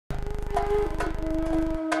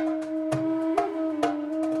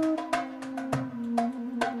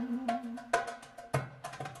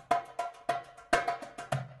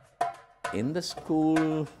In the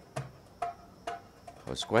school, I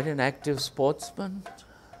was quite an active sportsman,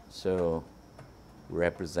 so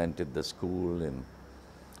represented the school in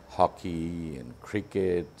hockey and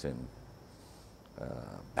cricket and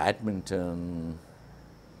badminton.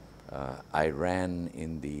 I ran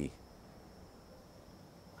in the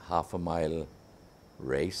half-a-mile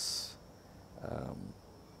race.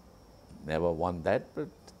 Never won that, but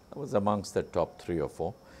I was amongst the top 3 or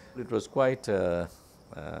 4. It was quite a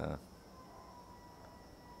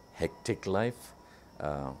hectic life.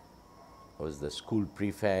 I was the school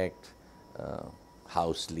prefect,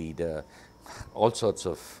 house leader, all sorts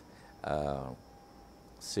of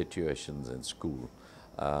situations in school.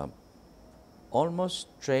 Almost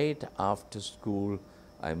straight after school,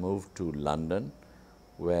 I moved to London,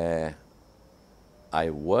 where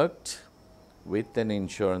I worked with an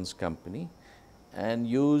insurance company and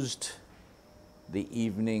used the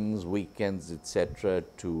evenings, weekends, etc.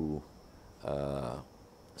 to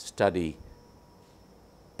study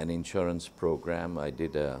an insurance program. I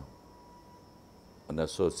did an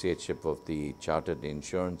associateship of the Chartered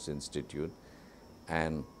Insurance Institute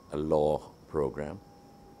and a law program.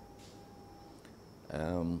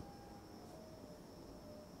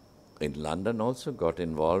 In London also got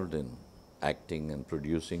involved in acting and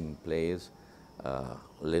producing plays, a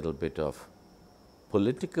little bit of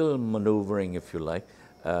political maneuvering, if you like.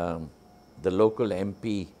 The local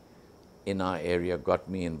MP in our area got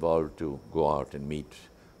me involved to go out and meet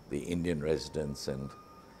the Indian residents and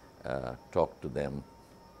talk to them.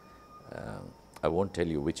 I won't tell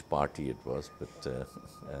you which party it was,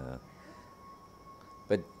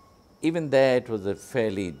 but even there it was a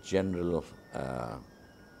fairly general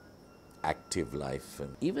active life.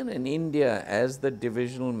 And even in India, as the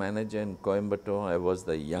divisional manager in Coimbatore, I was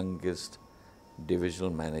the youngest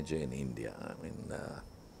divisional manager in India. I mean,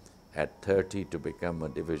 at 30 to become a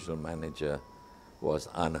divisional manager was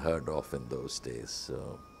unheard of in those days.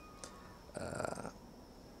 So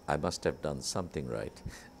I must have done something right.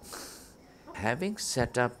 Having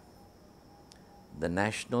set up the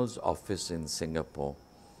Nationals office in Singapore,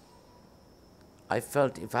 I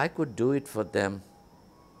felt if I could do it for them,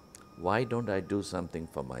 why don't I do something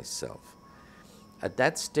for myself? At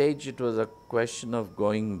that stage, it was a question of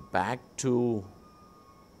going back to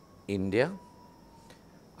India.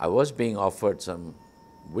 I was being offered some,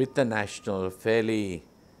 with the National, fairly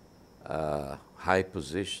high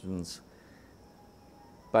positions,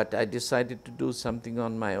 but I decided to do something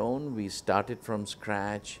on my own. We started from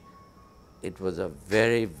scratch. It was a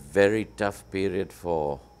very, very tough period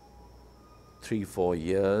for 3-4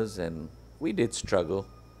 years, and we did struggle.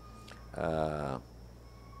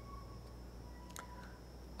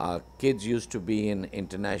 Our kids used to be in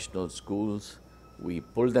international schools. We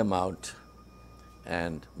pulled them out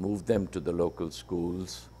and moved them to the local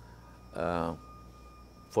schools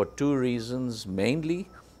for 2 reasons. Mainly,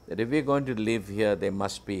 that if we're going to live here, they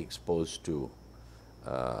must be exposed to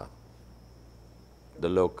the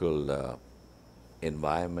local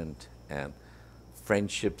environment, and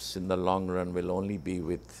friendships in the long run will only be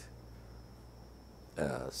with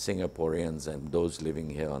Singaporeans and those living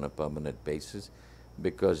here on a permanent basis,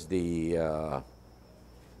 because the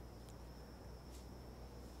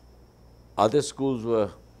other schools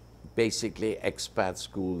were basically expat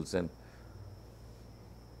schools, and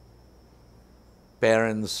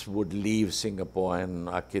parents would leave Singapore and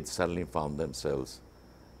our kids suddenly found themselves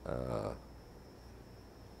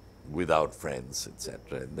without friends,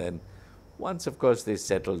 etc. And then once, of course, they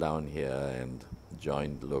settled down here and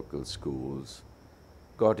joined local schools,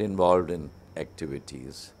 got involved in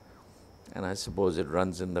activities, and I suppose it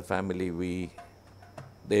runs in the family.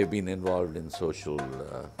 They've been involved in social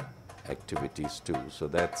activities too. So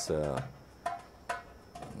that's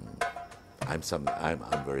I'm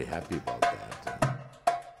very happy about that.